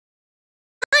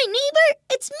neighbor,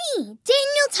 it's me,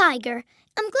 Daniel Tiger.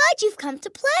 I'm glad you've come to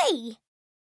play.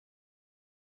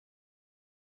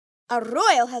 A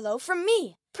royal hello from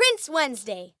me, Prince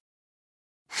Wednesday.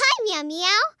 Hi, Meow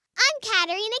Meow. I'm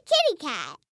Katerina Kitty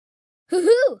Cat.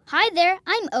 Hoo-hoo! Hi there,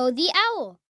 I'm O the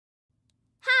Owl.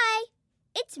 Hi,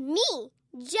 it's me,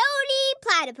 Jody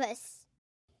Platypus.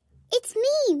 It's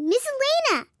me, Miss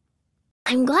Elena.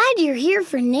 I'm glad you're here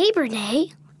for Neighbor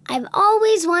Day. I've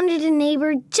always wanted a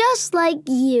neighbor just like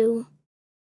you.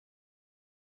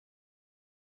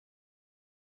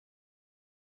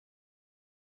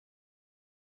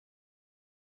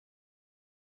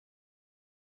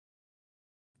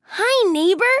 Hi,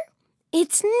 neighbor.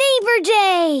 It's Neighbor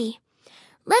Day.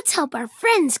 Let's help our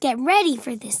friends get ready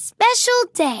for this special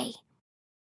day.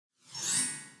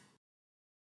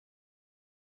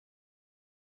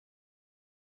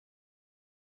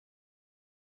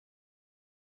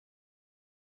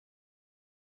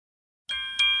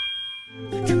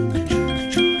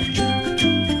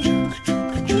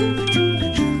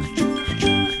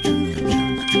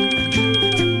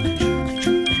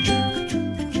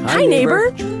 Hi,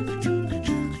 neighbor.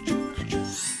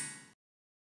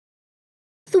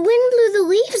 The wind blew the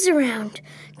leaves around.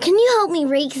 Can you help me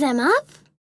rake them up?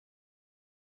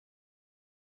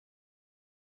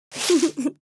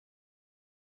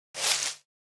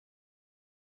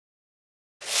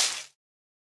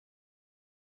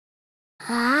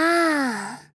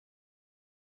 Ah.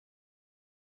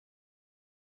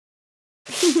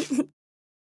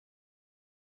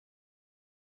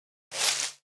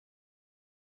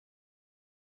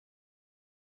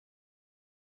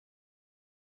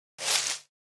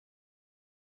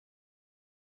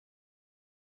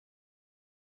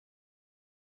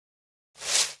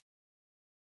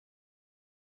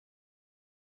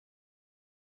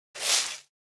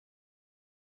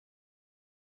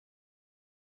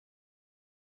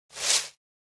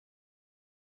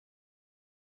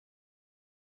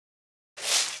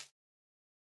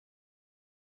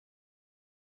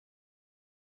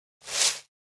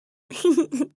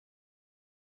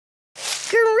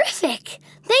 Terrific!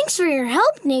 Thanks for your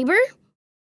help, neighbor.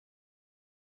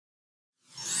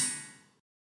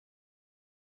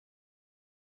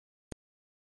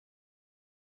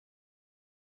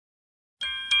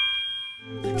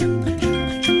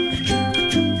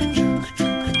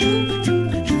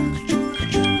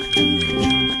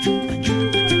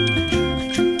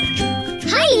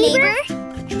 Hi, neighbor.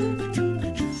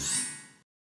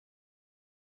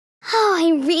 Oh,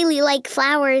 I really like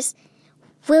flowers.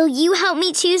 Will you help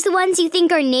me choose the ones you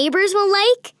think our neighbors will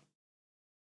like?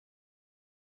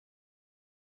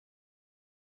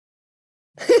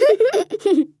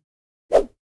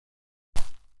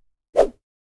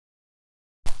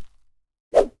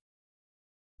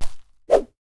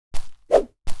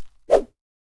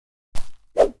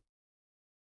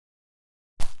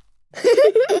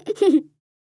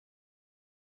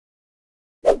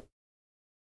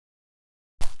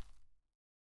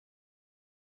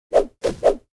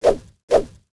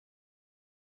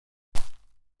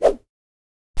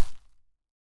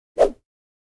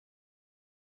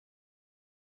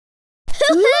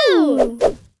 Ooh.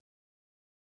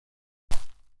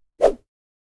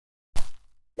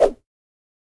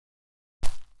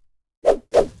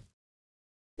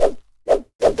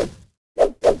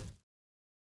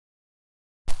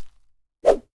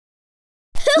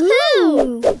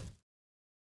 Ooh.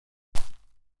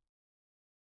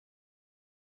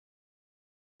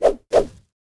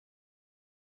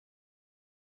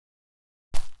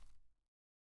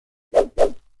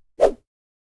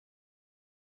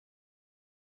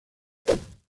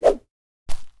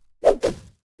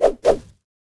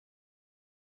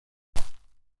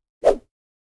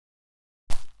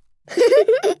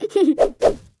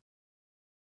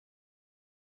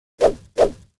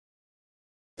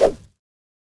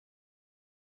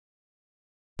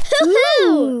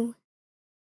 Ooh.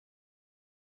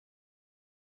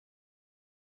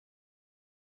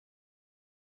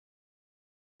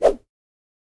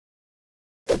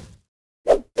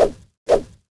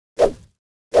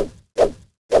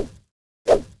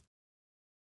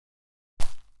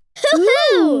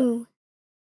 Ooh.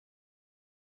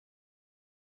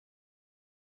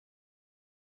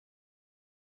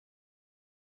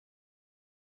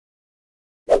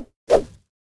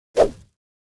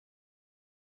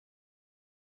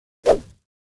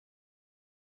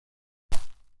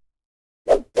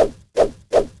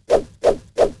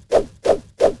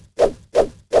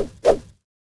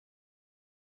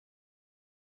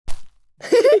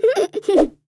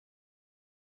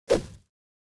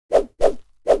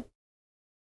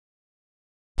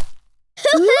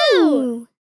 Ooh.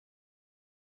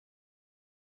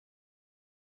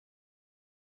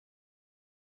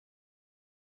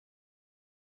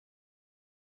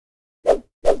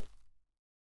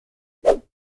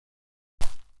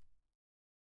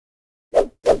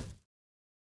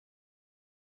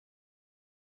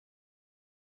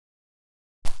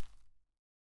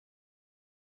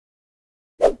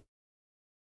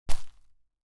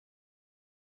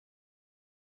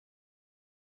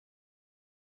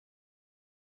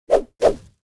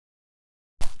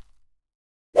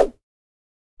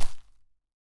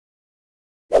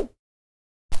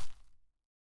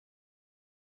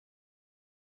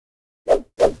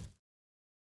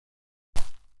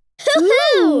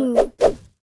 Ooh.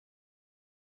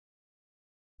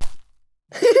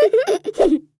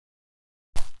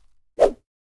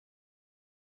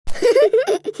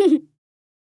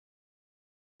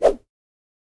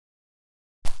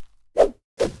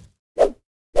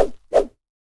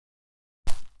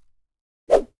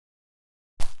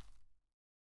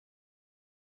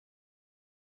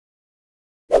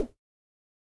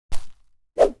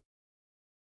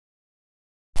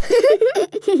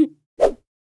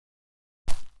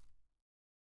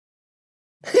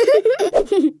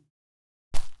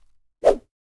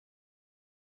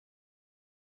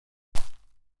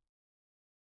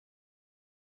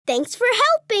 Thanks for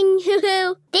helping,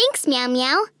 Hoo-Hoo. Thanks, Meow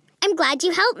Meow. I'm glad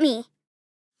you helped me.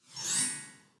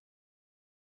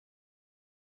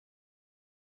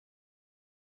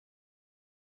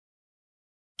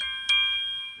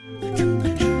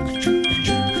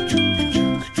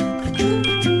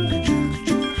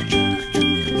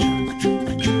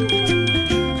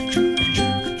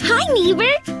 Hi,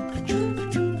 neighbor.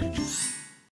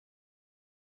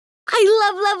 I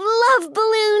love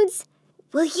balloons.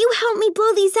 Will you help me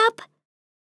blow these up?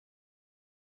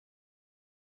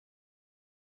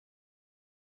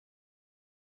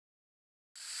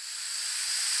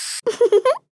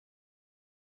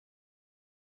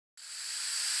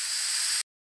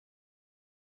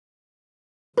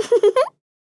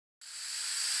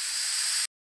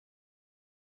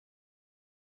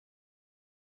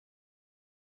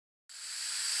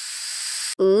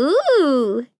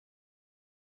 Ooh.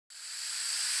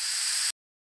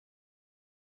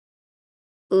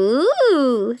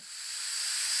 Ooh.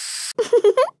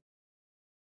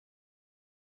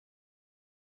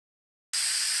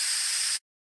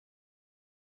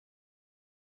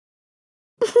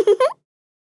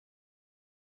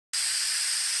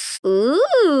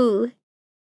 Ooh.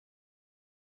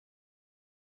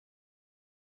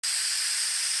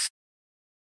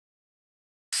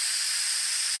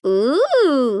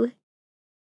 Ooh.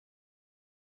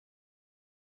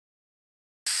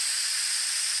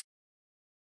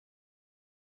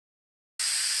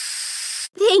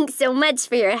 Thanks so much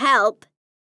for your help.